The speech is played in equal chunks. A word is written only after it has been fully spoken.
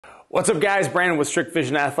What's up guys, Brandon with Strict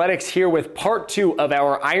Vision Athletics here with part 2 of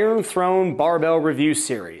our Iron Throne Barbell review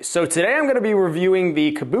series. So today I'm going to be reviewing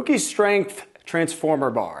the Kabuki Strength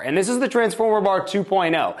Transformer Bar, and this is the Transformer Bar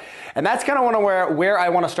 2.0, and that's kind of where I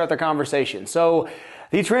want to start the conversation. So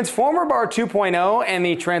the Transformer Bar 2.0 and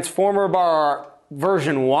the Transformer Bar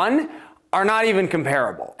version 1 are not even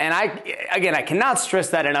comparable. And I cannot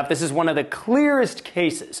stress that enough. This is one of the clearest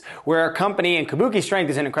cases where a company, and Kabuki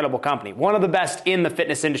Strength is an incredible company, one of the best in the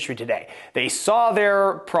fitness industry today. They saw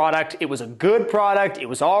their product, it was a good product, it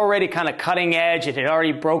was already kind of cutting edge, it had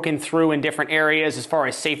already broken through in different areas as far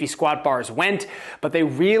as safety squat bars went, but they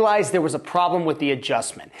realized there was a problem with the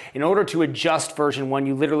adjustment. In order to adjust version 1,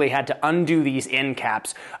 you literally had to undo these end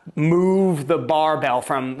caps, move the barbell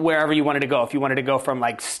from wherever you wanted to go. If you wanted to go from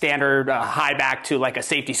like standard high back to like a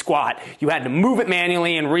safety squat, you had to move it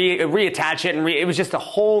manually and reattach it, and it was just a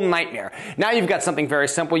whole nightmare. Now you've got something very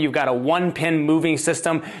simple. You've got a one-pin moving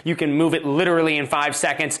system. You can move it literally in 5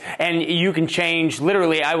 seconds, and you can change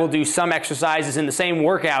literally. I will do some exercises in the same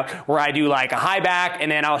workout where I do like a high back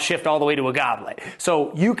and then I'll shift all the way to a goblet.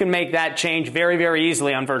 So you can make that change very, very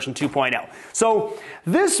easily on version 2.0. So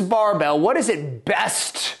this barbell, what is it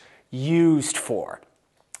best used for?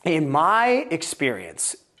 In my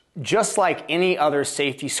experience, just like any other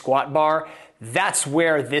safety squat bar, that's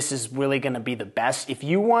where this is really going to be the best. If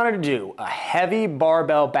you want to do a heavy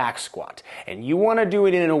barbell back squat and you want to do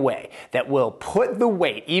it in a way that will put the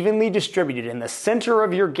weight evenly distributed in the center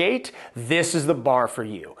of your gait, this is the bar for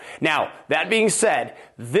you. Now, that being said,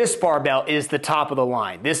 this barbell is the top of the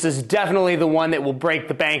line. This is definitely the one that will break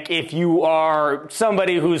the bank if you are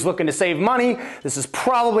somebody who's looking to save money. This is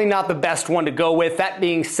probably not the best one to go with. That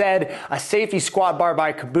being said, a safety squat bar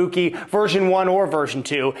by Kabuki, version 1 or version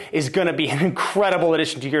 2, is going to be an incredible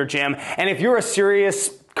addition to your gym. And if you're a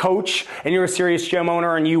serious coach and you're a serious gym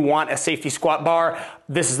owner and you want a safety squat bar,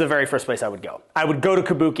 this is the very first place I would go. I would go to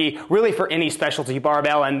Kabuki really for any specialty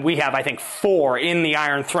barbell, and we have I think 4 in the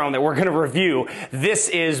Iron Throne that we're going to review. This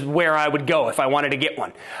is where I would go if I wanted to get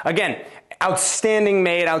one. Again, outstanding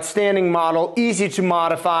made, outstanding model, easy to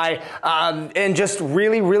modify, and just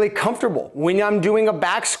really, really comfortable. When I'm doing a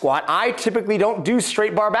back squat, I typically don't do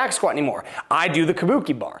straight bar back squat anymore. I do the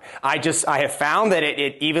Kabuki bar. I have found that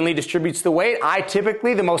it evenly distributes the weight.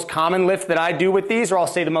 The most common lift that I do with these, or I'll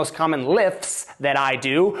say the most common lifts that I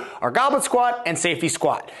do, are goblet squat and safety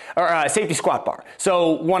squat, or safety squat bar.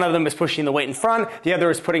 So one of them is pushing the weight in front, the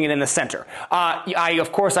other is putting it in the center.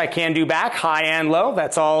 Of course I can do back, high and low.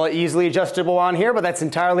 That's all easily adjustable on here, but that's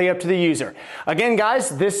entirely up to the user. Again,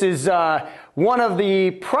 guys, this is one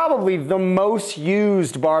of probably the most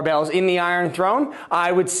used barbells in the Iron Throne.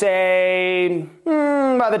 I would say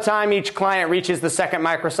by the time each client reaches the second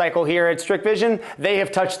microcycle here at Strict Vision, they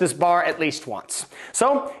have touched this bar at least once.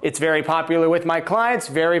 So it's very popular with my clients,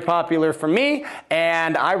 very popular for me,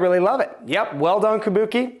 and I really love it. Yep, well done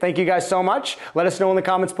Kabuki. Thank you guys so much. Let us know in the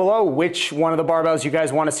comments below which one of the barbells you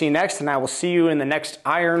guys want to see next, and I will see you in the next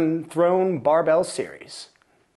Iron Throne Barbell series.